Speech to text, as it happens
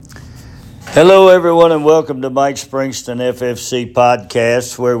Hello, everyone, and welcome to Mike Springston FFC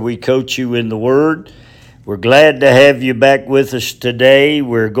Podcast, where we coach you in the Word. We're glad to have you back with us today.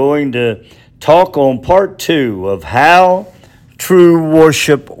 We're going to talk on part 2 of how true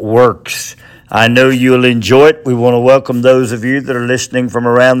worship works. I know you'll enjoy it. We want to welcome those of you that are listening from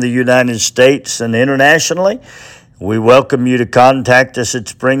around the United States and internationally. We welcome you to contact us at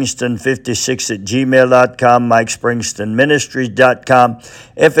springston56@gmail.com, MikeSpringstonMinistries.com,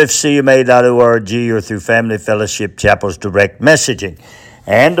 ffcma.org, or through Family Fellowship Chapel's direct messaging.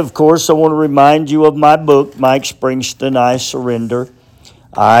 And, of course, I want to remind you of my book, Mike Springston, I Surrender.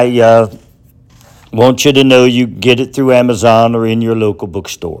 I want you to know you can get it through Amazon or in your local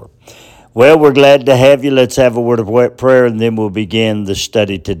bookstore. Well, we're glad to have you. Let's have a word of prayer, and then we'll begin the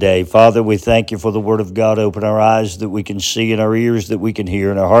study today. Father, we thank you for the Word of God. Open our eyes that we can see, and our ears that we can hear,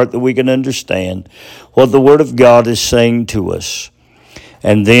 and our heart that we can understand what the Word of God is saying to us.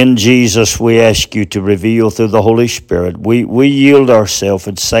 And then, Jesus, we ask you to reveal through the Holy Spirit. We yield ourselves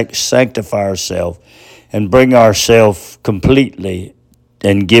and sanctify ourselves and bring ourselves completely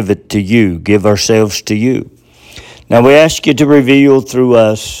and give it to you, give ourselves to you. Now, we ask you to reveal through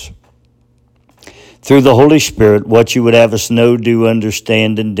us, through the Holy Spirit, what you would have us know, do,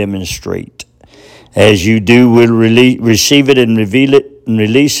 understand, and demonstrate. As you do, we'll receive it and reveal it and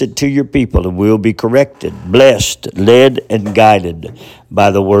release it to your people, and we'll be corrected, blessed, led, and guided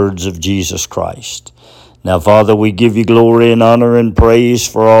by the words of Jesus Christ. Now, Father, we give you glory and honor and praise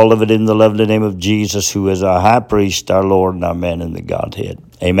for all of it in the lovely name of Jesus, who is our high priest, our Lord, and our man in the Godhead.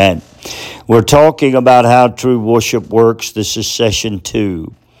 Amen. We're talking about how true worship works. This is session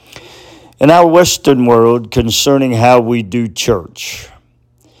 2. In our Western world, concerning how we do church,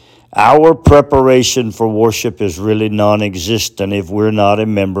 our preparation for worship is really non-existent if we're not a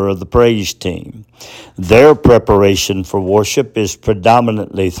member of the praise team. Their preparation for worship is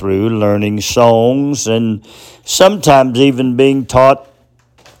predominantly through learning songs and sometimes even being taught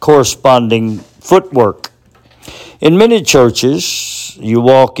corresponding footwork. In many churches, you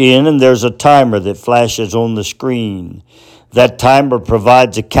walk in and there's a timer that flashes on the screen. That timer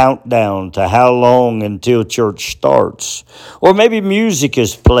provides a countdown to how long until church starts. Or maybe music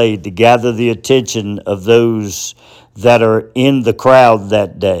is played to gather the attention of those that are in the crowd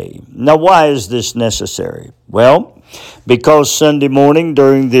that day. Now, why is this necessary? Well, because Sunday morning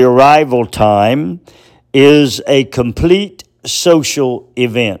during the arrival time is a complete social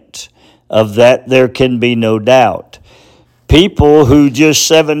event. Of that, there can be no doubt. People who just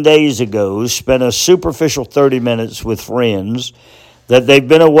 7 days ago spent a superficial 30 minutes with friends that they've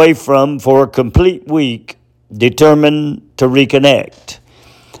been away from for a complete week determined to reconnect.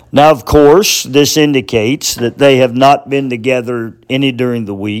 Now, of course, this indicates that they have not been together any during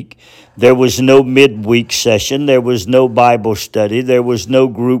the week. There was no midweek session. There was no Bible study. There was no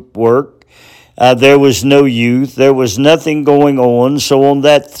group work. There was no youth. There was nothing going on. So on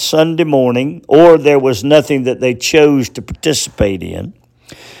that Sunday morning, or there was nothing that they chose to participate in.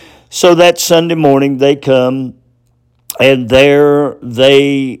 So that Sunday morning, they come, and there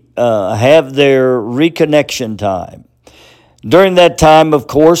they have their reconnection time. During that time, of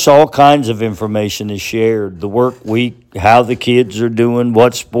course, all kinds of information is shared. The work week, how the kids are doing,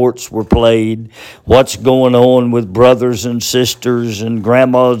 what sports were played, what's going on with brothers and sisters and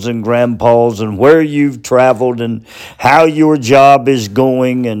grandmas and grandpas, and where you've traveled and how your job is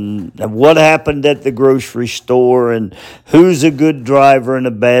going and what happened at the grocery store and who's a good driver and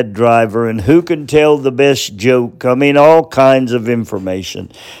a bad driver and who can tell the best joke. I mean, all kinds of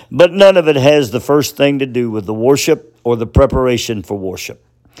information. But none of it has the first thing to do with the worship or the preparation for worship.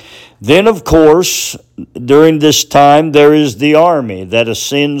 Then, of course, during this time, there is the army that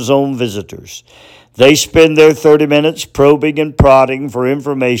ascends on visitors. They spend their 30 minutes probing and prodding for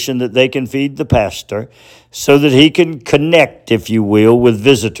information that they can feed the pastor so that he can connect, if you will, with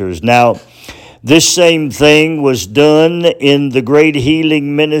visitors. Now, this same thing was done in the great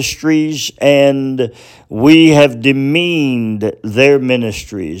healing ministries, and we have demeaned their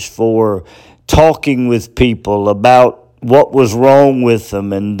ministries for talking with people about what was wrong with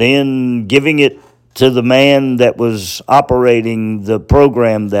them and then giving it to the man that was operating the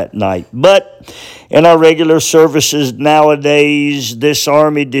program that night. But in our regular services nowadays, this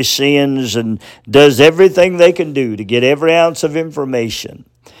army descends and does everything they can do to get every ounce of information.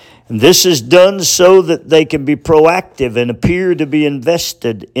 And this is done so that they can be proactive and appear to be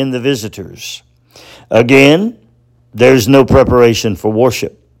invested in the visitors. Again, there's no preparation for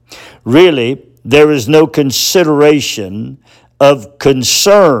worship. Really, there is no consideration of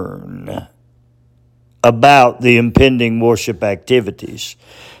concern about the impending worship activities.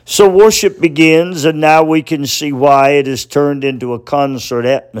 So worship begins, and now we can see why it has turned into a concert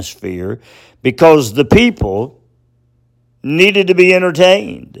atmosphere, because the people needed to be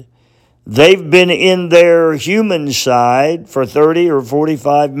entertained. They've been in their human side for 30 or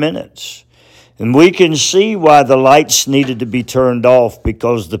 45 minutes. And we can see why the lights needed to be turned off,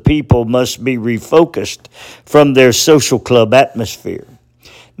 because the people must be refocused from their social club atmosphere.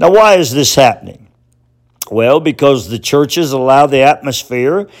 Now, why is this happening? Well, because the churches allow the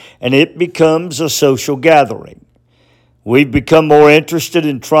atmosphere and it becomes a social gathering. We've become more interested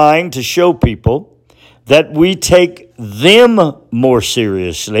in trying to show people that we take them more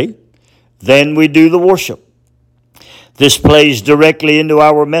seriously than we do the worship. This plays directly into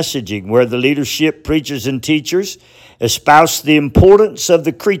our messaging, where the leadership, preachers, and teachers espouse the importance of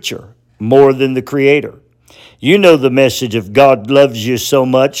the creature more than the Creator. You know the message of God loves you so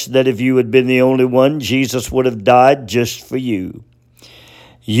much that if you had been the only one, Jesus would have died just for you.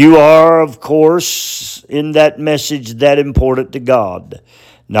 You are, of course, in that message that important to God.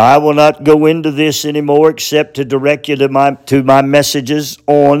 Now, I will not go into this anymore except to direct you to my messages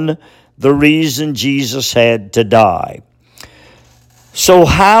on the reason Jesus had to die. So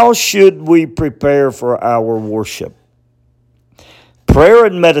how should we prepare for our worship? Prayer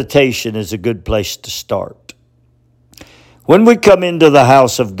and meditation is a good place to start. When we come into the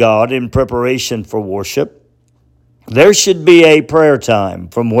house of God in preparation for worship, there should be a prayer time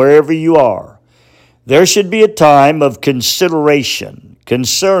from wherever you are. There should be a time of consideration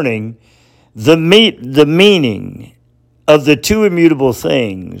concerning the meaning of the two immutable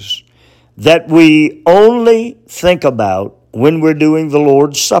things that we only think about when we're doing the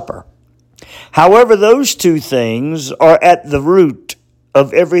Lord's Supper. However, those two things are at the root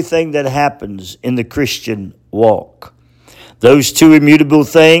of everything that happens in the Christian walk. Those two immutable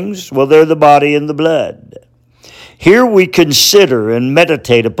things, well, they're the body and the blood. Here we consider and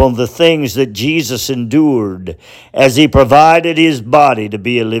meditate upon the things that Jesus endured as he provided his body to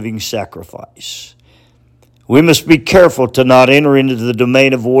be a living sacrifice. We must be careful to not enter into the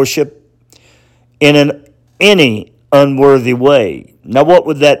domain of worship in any unworthy way. Now, what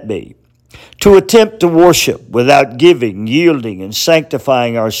would that be? To attempt to worship without giving, yielding, and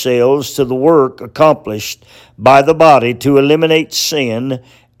sanctifying ourselves to the work accomplished by the body to eliminate sin,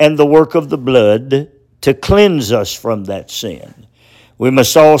 and the work of the blood to cleanse us from that sin. We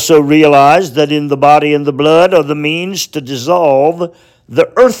must also realize that in the body and the blood are the means to dissolve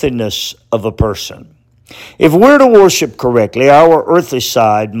the earthiness of a person. If we're to worship correctly, our earthly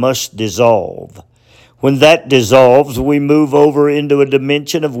side must dissolve. When that dissolves, we move over into a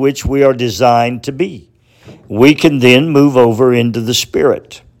dimension of which we are designed to be. We can then move over into the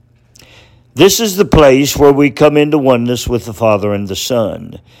Spirit. This is the place where we come into oneness with the Father and the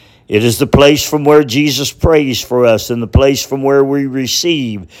Son. It is the place from where Jesus prays for us, and the place from where we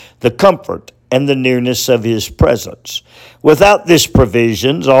receive the comfort and the nearness of his presence. Without this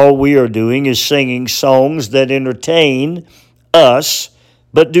provisions, all we are doing is singing songs that entertain us,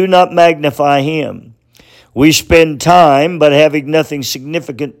 but do not magnify him. We spend time, but having nothing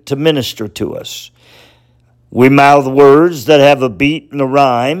significant to minister to us. We mouth words that have a beat and a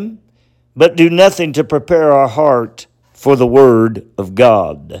rhyme, but do nothing to prepare our heart for the Word of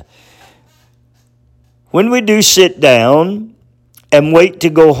God. When we do sit down and wait to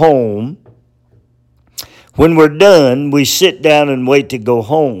go home, when we're done, we sit down and wait to go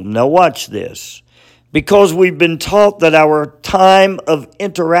home. Now watch this. Because we've been taught that our time of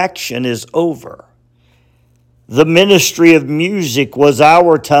interaction is over. The ministry of music was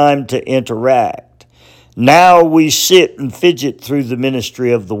our time to interact. Now we sit and fidget through the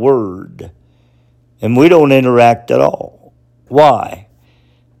ministry of the Word, and we don't interact at all. Why?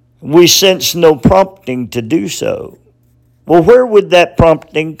 We sense no prompting to do so. Well, where would that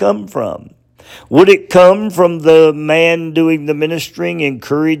prompting come from? Would it come from the man doing the ministering,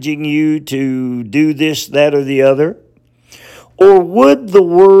 encouraging you to do this, that, or the other? Or would the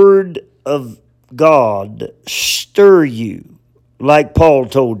Word of God stir you, like Paul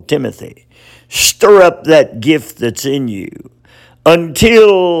told Timothy? Stir up that gift that's in you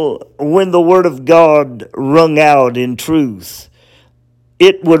until when the Word of God rung out in truth,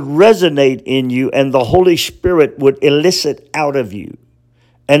 it would resonate in you and the Holy Spirit would elicit out of you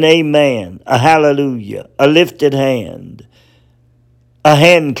an amen, a hallelujah, a lifted hand, a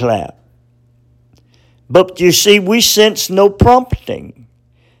hand clap. But you see, we sense no prompting.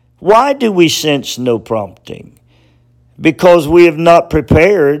 Why do we sense no prompting? Because we have not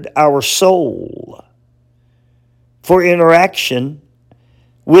prepared our soul for interaction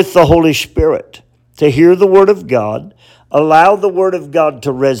with the Holy Spirit, to hear the Word of God, allow the Word of God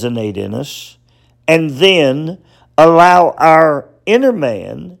to resonate in us, and then allow our inner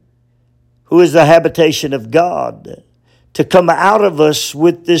man, who is the habitation of God, to come out of us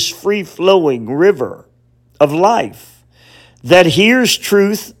with this free-flowing river of life that hears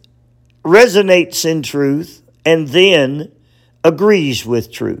truth, resonates in truth, and then agrees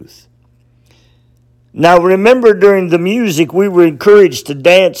with truth. Now remember, during the music, we were encouraged to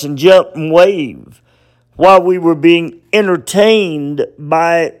dance and jump and wave while we were being entertained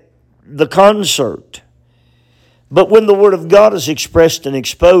by the concert. But when the Word of God is expressed and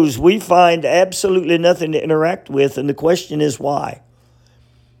exposed, we find absolutely nothing to interact with, and the question is why?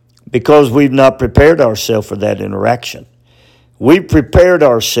 Because we've not prepared ourselves for that interaction. We've prepared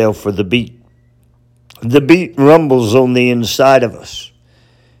ourselves for the beat. The beat rumbles on the inside of us,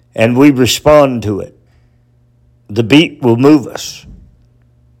 and we respond to it. The beat will move us.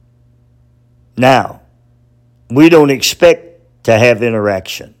 Now, we don't expect to have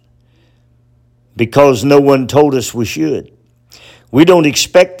interaction because no one told us we should. We don't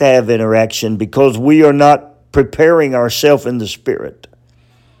expect to have interaction because we are not preparing ourselves in the Spirit.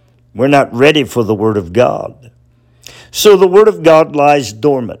 We're not ready for the Word of God. So the Word of God lies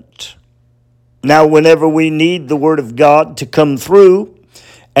dormant. Now, whenever we need the Word of God to come through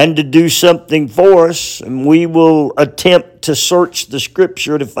and to do something for us, and we will attempt to search the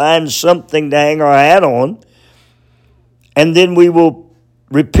Scripture to find something to hang our hat on, and then we will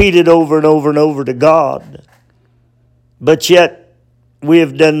repeat it over and over and over to God. But yet, we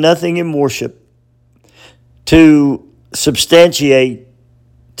have done nothing in worship to substantiate,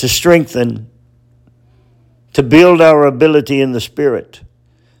 to strengthen, to build our ability in the Spirit,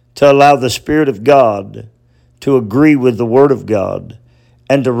 to allow the Spirit of God to agree with the Word of God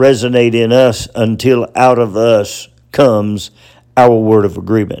and to resonate in us until out of us comes our word of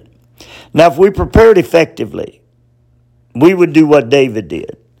agreement. Now, if we prepared effectively, we would do what David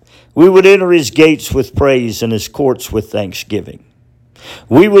did. We would enter his gates with praise and his courts with thanksgiving.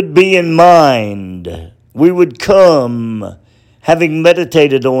 We would be in mind. We would come having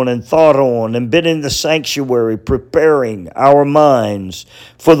meditated on and thought on and been in the sanctuary preparing our minds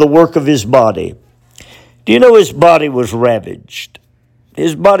for the work of his body. Do you know his body was ravaged?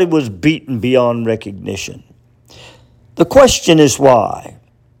 His body was beaten beyond recognition. The question is why?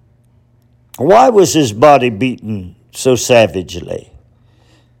 Why was his body beaten so savagely?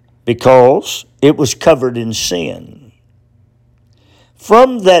 Because it was covered in sin.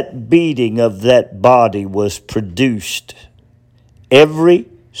 From that beating of that body was produced every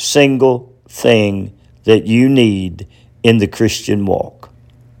single thing that you need in the Christian walk.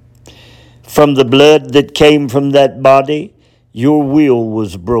 From the blood that came from that body, your will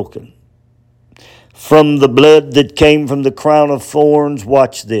was broken. From the blood that came from the crown of thorns,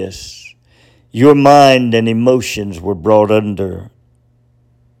 watch this, your mind and emotions were brought under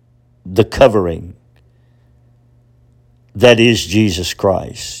the covering that is Jesus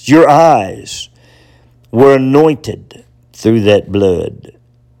Christ. Your eyes were anointed through that blood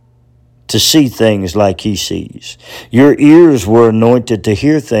to see things like he sees. Your ears were anointed to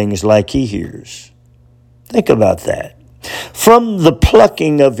hear things like he hears. Think about that. From the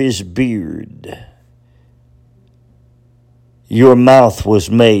plucking of his beard, your mouth was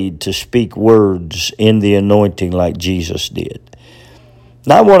made to speak words in the anointing like Jesus did.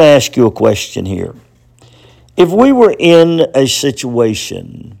 Now I want to ask you a question here. If we were in a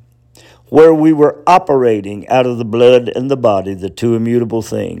situation where we were operating out of the blood and the body, the two immutable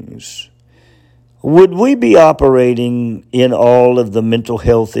things, would we be operating in all of the mental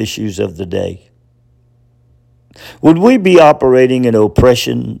health issues of the day? Would we be operating in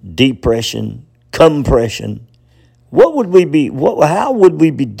oppression, depression, compression? What would we be? How would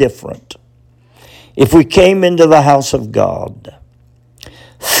we be different if we came into the house of God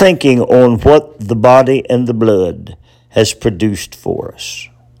thinking on what the body and the blood has produced for us?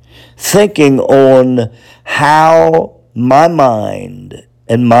 Thinking on how my mind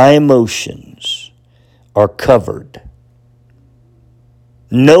and my emotions are covered.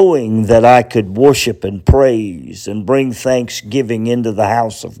 Knowing that I could worship and praise and bring thanksgiving into the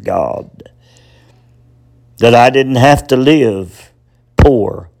house of God. That I didn't have to live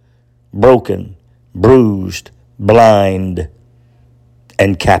poor, broken, bruised, blind,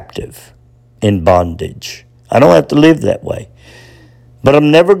 and captive in bondage. I don't have to live that way. But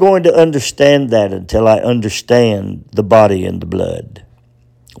I'm never going to understand that until I understand the body and the blood.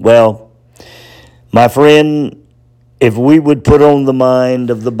 Well, my friend, if we would put on the mind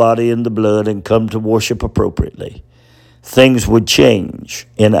of the body and the blood and come to worship appropriately, things would change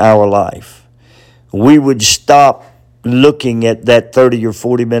in our life. We would stop looking at that 30 or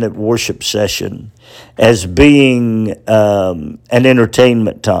 40-minute worship session as being an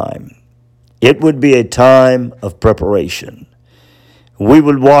entertainment time. It would be a time of preparation. We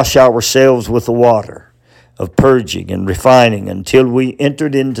would wash ourselves with the water of purging and refining until we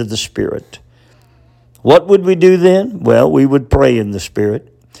entered into the Spirit. What would we do then? Well, we would pray in the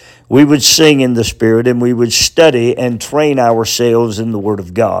Spirit. We would sing in the Spirit, and we would study and train ourselves in the Word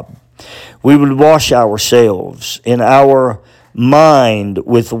of God. We would wash ourselves in our mind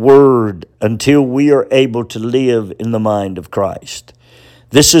with the Word until we are able to live in the mind of Christ.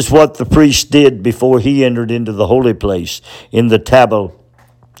 This is what the priest did before he entered into the holy place in the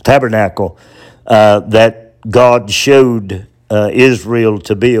tabernacle that God showed Israel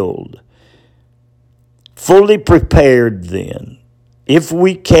to build. Fully prepared then, if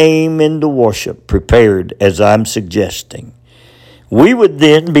we came into worship prepared as I'm suggesting, we would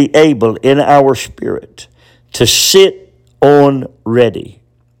then be able in our spirit to sit on ready,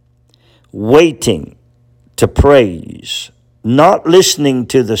 waiting to praise, not listening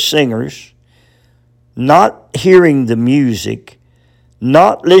to the singers, not hearing the music,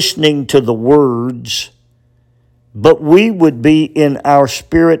 not listening to the words, but we would be in our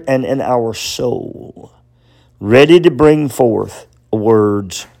spirit and in our soul, ready to bring forth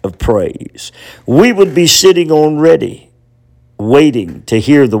words of praise. We would be sitting on ready, waiting to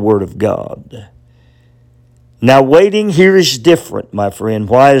hear the word of God. Now, waiting here is different, my friend.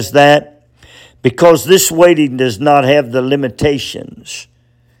 Why is that? Because this waiting does not have the limitations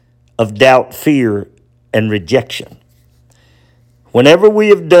of doubt, fear, and rejection. Whenever we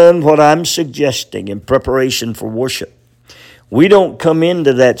have done what I'm suggesting in preparation for worship, we don't come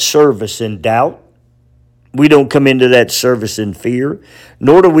into that service in doubt. We don't come into that service in fear,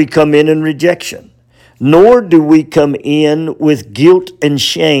 nor do we come in rejection, nor do we come in with guilt and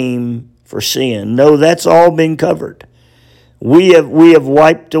shame for sin. No, that's all been covered. We have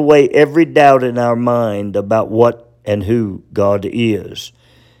wiped away every doubt in our mind about what and who God is,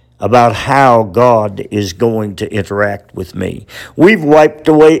 about how God is going to interact with me. We've wiped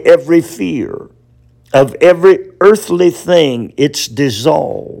away every fear of every earthly thing. It's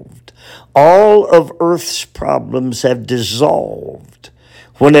dissolved. All of earth's problems have dissolved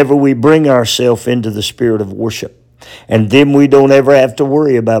whenever we bring ourselves into the spirit of worship. And then we don't ever have to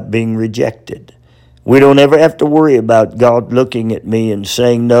worry about being rejected. We don't ever have to worry about God looking at me and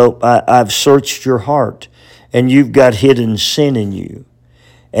saying, no, I've searched your heart and you've got hidden sin in you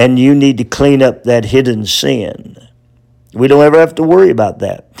and you need to clean up that hidden sin. We don't ever have to worry about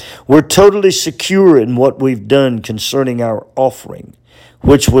that. We're totally secure in what we've done concerning our offering,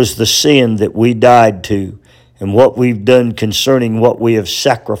 which was the sin that we died to, and what we've done concerning what we have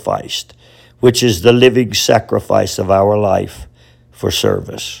sacrificed, which is the living sacrifice of our life for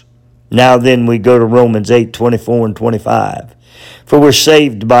service. Now then we go to Romans 8:24 and 25. For we're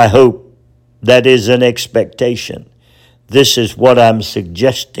saved by hope, that is an expectation. This is what I'm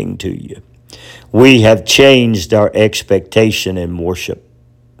suggesting to you. We have changed our expectation in worship.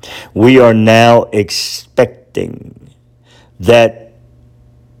 We are now expecting that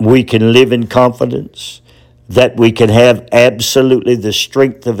we can live in confidence, that we can have absolutely the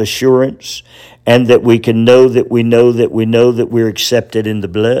strength of assurance, and that we can know that we know that we know that we're accepted in the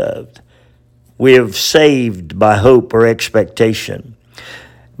beloved. We are saved by hope or expectation.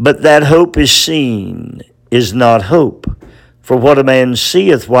 But that hope is seen is not hope. For what a man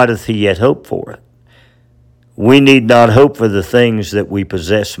seeth, why doth he yet hope for it? We need not hope for the things that we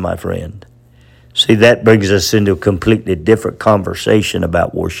possess, my friend. See, that brings us into a completely different conversation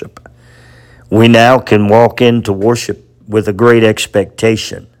about worship. We now can walk into worship with a great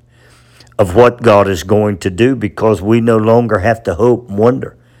expectation of what God is going to do because we no longer have to hope and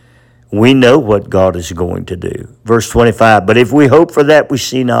wonder. We know what God is going to do. Verse 25, but if we hope for that we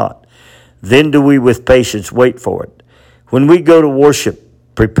see not, then do we with patience wait for it. When we go to worship,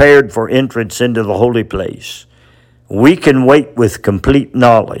 prepared for entrance into the holy place, we can wait with complete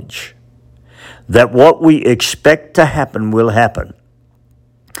knowledge that what we expect to happen will happen.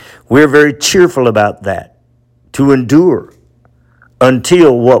 We're very cheerful about that, to endure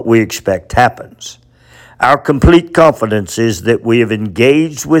until what we expect happens. Our complete confidence is that we have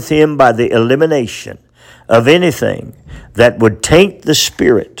engaged with Him by the elimination of anything that would taint the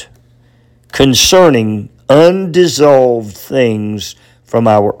Spirit concerning undissolved things from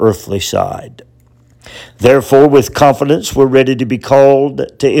our earthly side. Therefore, with confidence, we're ready to be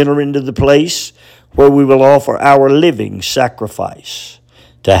called to enter into the place where we will offer our living sacrifice,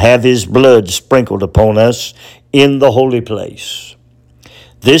 to have His blood sprinkled upon us in the holy place.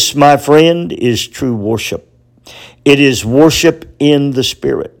 This, my friend, is true worship. It is worship in the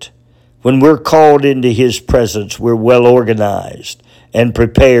Spirit. When we're called into His presence, we're well organized and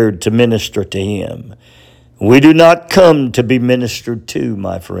prepared to minister to Him. We do not come to be ministered to,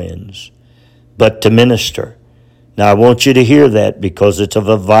 my friends, but to minister, Now, I want you to hear that because it's of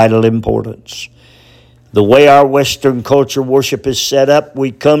a vital importance. The way our Western culture worship is set up,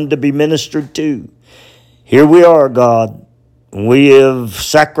 we come to be ministered to. Here we are, God. We have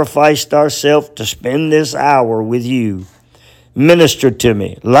sacrificed ourselves to spend this hour with you. Minister to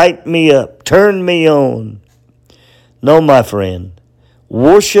me. Light me up. Turn me on. No, my friend.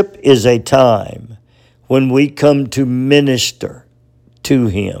 Worship is a time when we come to minister to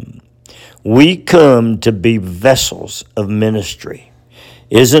Him. We come to be vessels of ministry.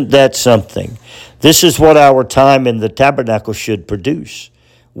 Isn't that something? This is what our time in the tabernacle should produce.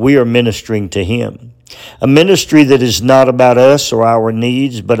 We are ministering to Him. A ministry that is not about us or our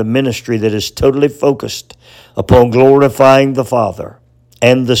needs, but a ministry that is totally focused upon glorifying the Father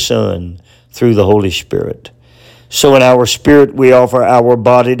and the Son through the Holy Spirit. So in our spirit, we offer our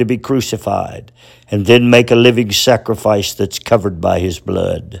body to be crucified and then make a living sacrifice that's covered by His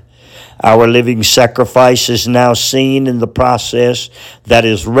blood. Our living sacrifice is now seen in the process that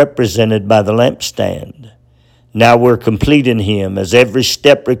is represented by the lampstand. Now we're complete in Him, as every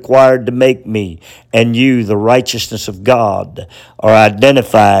step required to make me and you the righteousness of God are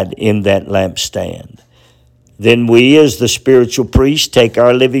identified in that lampstand. Then we, as the spiritual priest, take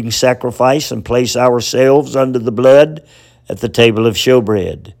our living sacrifice and place ourselves under the blood at the table of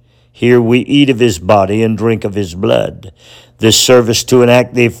showbread. Here we eat of His body and drink of His blood. This service to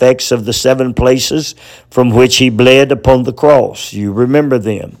enact the effects of the 7 places from which He bled upon the cross. You remember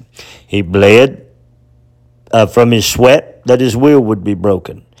them. He bled from His sweat that His will would be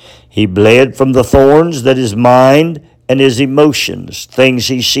broken. He bled from the thorns that His mind and His emotions, things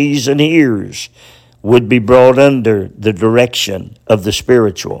He sees and hears, would be brought under the direction of the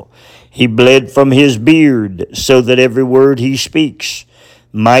spiritual. He bled from His beard so that every word He speaks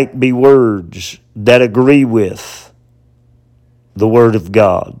might be words that agree with the Word of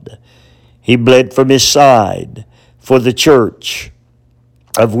God. He bled from His side for the church,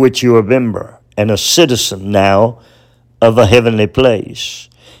 of which you are a member and a citizen now of a heavenly place.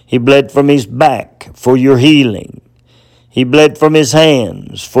 He bled from His back for your healing. He bled from His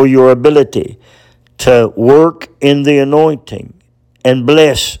hands for your ability to work in the anointing and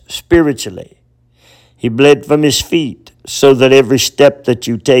bless spiritually. He bled from His feet so that every step that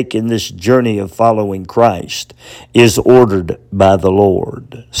you take in this journey of following Christ is ordered by the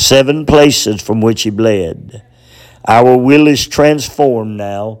Lord. 7 places from which He bled. Our will is transformed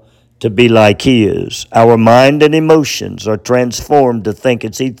now to be like His. Our mind and emotions are transformed to think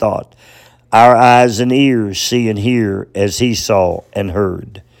as He thought. Our eyes and ears see and hear as He saw and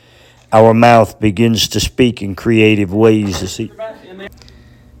heard. Our mouth begins to speak in creative ways as He...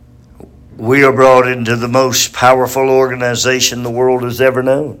 We are brought into the most powerful organization the world has ever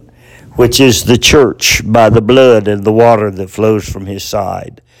known, which is the church, by the blood and the water that flows from His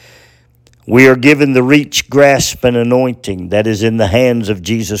side. We are given the reach, grasp, and anointing that is in the hands of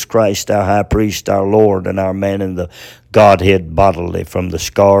Jesus Christ, our high priest, our Lord, and our man in the Godhead bodily, from the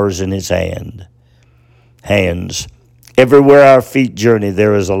scars in His hands. Everywhere our feet journey,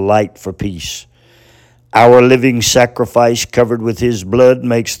 there is a light for peace. Our living sacrifice covered with His blood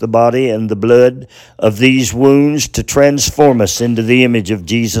makes the body and the blood of these wounds to transform us into the image of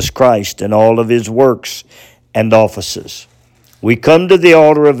Jesus Christ and all of His works and offices. We come to the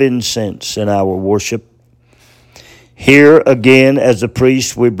altar of incense in our worship. Here again, as a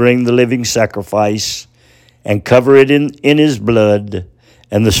priest, we bring the living sacrifice and cover it in His blood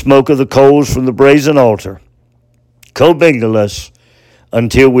and the smoke of the coals from the brazen altar commingle us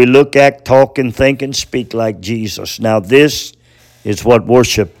until we look, act, talk, and think and speak like Jesus. Now this is what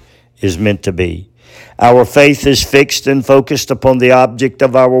worship is meant to be. Our faith is fixed and focused upon the object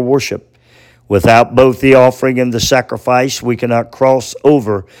of our worship. Without both the offering and the sacrifice, we cannot cross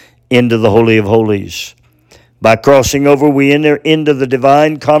over into the Holy of Holies. By crossing over, we enter into the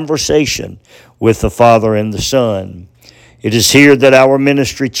divine conversation with the Father and the Son. It is here that our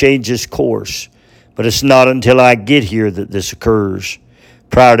ministry changes course, but it's not until I get here that this occurs.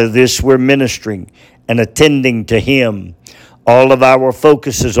 Prior to this, we're ministering and attending to Him. All of our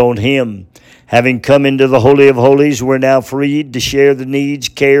focus is on Him. Having come into the Holy of Holies, we're now freed to share the needs,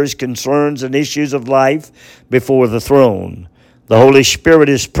 cares, concerns, and issues of life before the throne. The Holy Spirit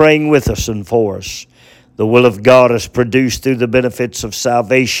is praying with us and for us. The will of God is produced through the benefits of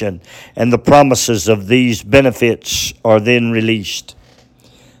salvation, and the promises of these benefits are then released.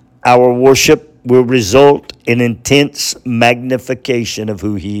 Our worship will result in intense magnification of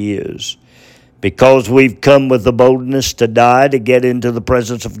who He is. Because we've come with the boldness to die to get into the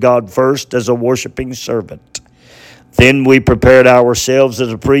presence of God first as a worshiping servant. Then we prepared ourselves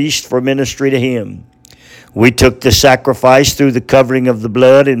as a priest for ministry to Him. We took the sacrifice through the covering of the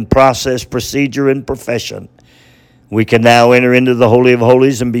blood in process, procedure, and profession. We can now enter into the Holy of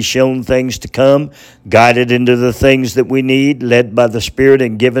Holies and be shown things to come, guided into the things that we need, led by the Spirit,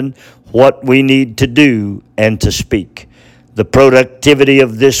 and given what we need to do and to speak. The productivity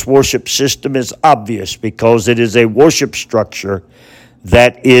of this worship system is obvious because it is a worship structure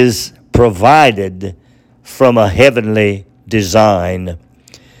that is provided from a heavenly design.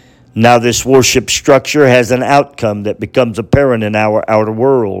 Now, this worship structure has an outcome that becomes apparent in our outer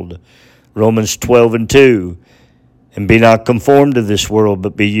world. Romans 12:2. And be not conformed to this world,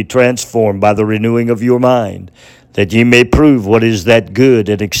 but be ye transformed by the renewing of your mind, that ye may prove what is that good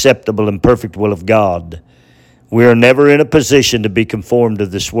and acceptable and perfect will of God. We are never in a position to be conformed to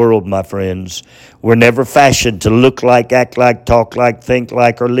this world, my friends. We're never fashioned to look like, act like, talk like, think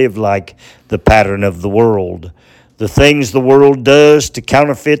like, or live like the pattern of the world. The things the world does to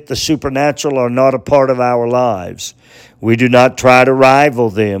counterfeit the supernatural are not a part of our lives. We do not try to rival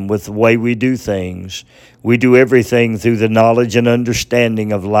them with the way we do things. We do everything through the knowledge and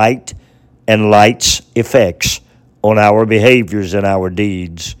understanding of light and light's effects on our behaviors and our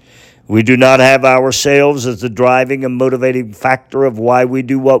deeds. We do not have ourselves as the driving and motivating factor of why we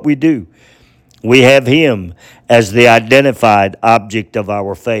do what we do. We have Him as the identified object of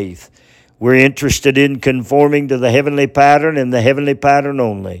our faith. We're interested in conforming to the heavenly pattern and the heavenly pattern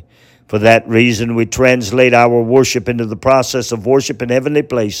only. For that reason, we translate our worship into the process of worship in heavenly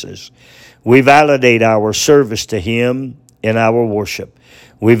places. We validate our service to Him in our worship.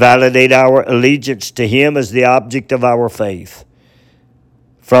 We validate our allegiance to Him as the object of our faith.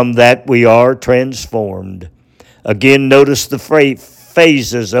 From that, we are transformed. Again, notice the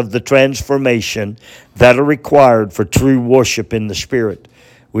phases of the transformation that are required for true worship in the Spirit.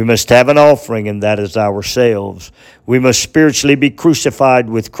 We must have an offering, and that is ourselves. We must spiritually be crucified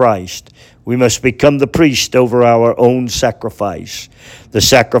with Christ. We must become the priest over our own sacrifice. The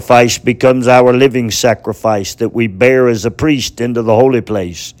sacrifice becomes our living sacrifice that we bear as a priest into the holy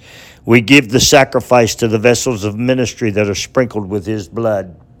place. We give the sacrifice to the vessels of ministry that are sprinkled with His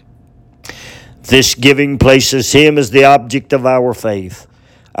blood. This giving places Him as the object of our faith.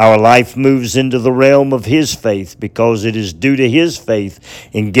 Our life moves into the realm of His faith because it is due to His faith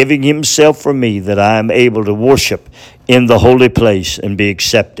in giving Himself for me that I am able to worship in the holy place and be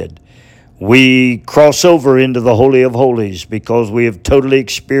accepted. We cross over into the Holy of Holies because we have totally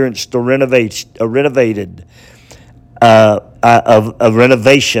experienced a renovation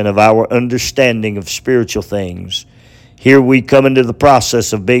of our understanding of spiritual things. Here we come into the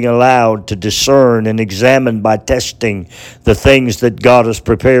process of being allowed to discern and examine by testing the things that God has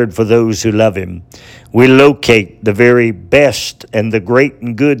prepared for those who love Him. We locate the very best and the great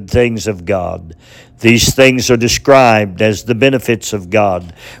and good things of God. These things are described as the benefits of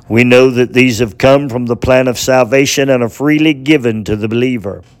God. We know that these have come from the plan of salvation and are freely given to the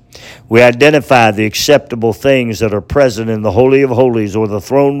believer. We identify the acceptable things that are present in the Holy of Holies or the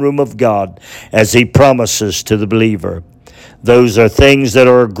throne room of God as He promises to the believer. Those are things that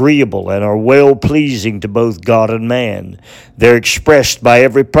are agreeable and are well-pleasing to both God and man. They're expressed by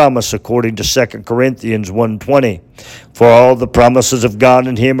every promise according to 2 Corinthians 1:20. For all the promises of God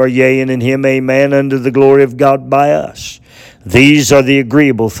in Him are yea, and in Him amen, unto the glory of God by us. These are the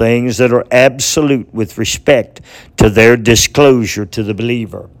agreeable things that are absolute with respect to their disclosure to the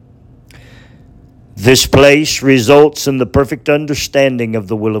believer. This place results in the perfect understanding of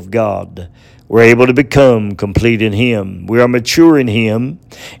the will of God. We're able to become complete in Him. We are mature in Him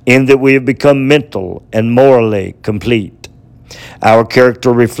in that we have become mental and morally complete. Our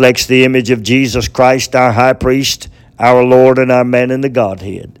character reflects the image of Jesus Christ, our high priest, our Lord, and our man in the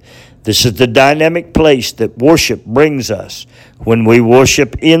Godhead. This is the dynamic place that worship brings us when we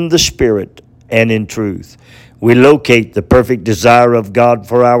worship in the Spirit and in truth. We locate the perfect desire of God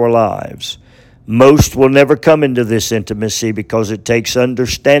for our lives. Most will never come into this intimacy because it takes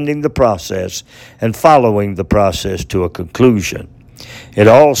understanding the process and following the process to a conclusion. It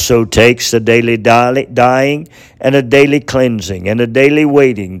also takes a daily dying and a daily cleansing and a daily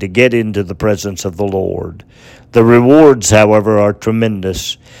waiting to get into the presence of the Lord. The rewards, however, are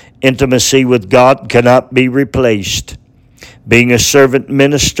tremendous. Intimacy with God cannot be replaced. Being a servant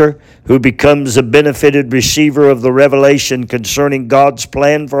minister who becomes a benefited receiver of the revelation concerning God's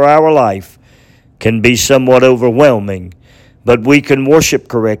plan for our life can be somewhat overwhelming, but we can worship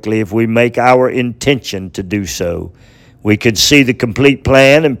correctly if we make our intention to do so. We can see the complete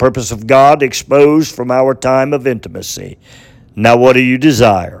plan and purpose of God exposed from our time of intimacy. Now, what do you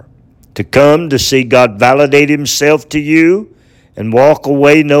desire? To come to see God validate Himself to you and walk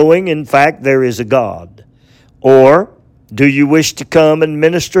away knowing, in fact, there is a God? Or do you wish to come and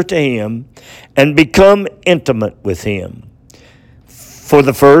minister to Him and become intimate with Him? For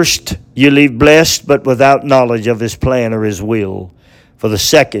the first, you leave blessed but without knowledge of his plan or his will. For the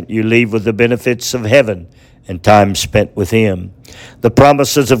second, you leave with the benefits of heaven and time spent with him. The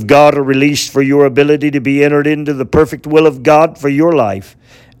promises of God are released for your ability to be entered into the perfect will of God for your life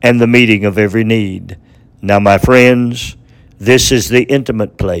and the meeting of every need. Now, my friends, this is the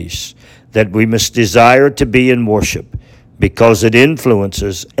intimate place that we must desire to be in worship because it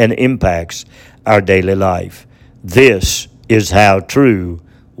influences and impacts our daily life. This is how true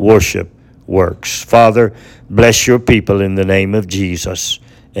worship works. Father, bless your people in the name of Jesus.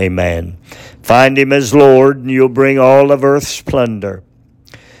 Amen. Find him as Lord, and you'll bring all of earth's plunder,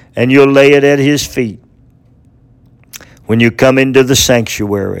 and you'll lay it at his feet when you come into the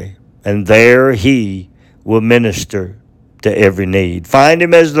sanctuary, and there he will minister to every need. Find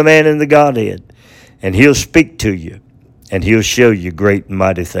him as the man in the Godhead, and he'll speak to you, and he'll show you great and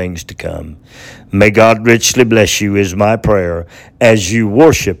mighty things to come. May God richly bless you is my prayer as you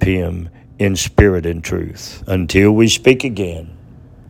worship him in spirit and truth. Until we speak again.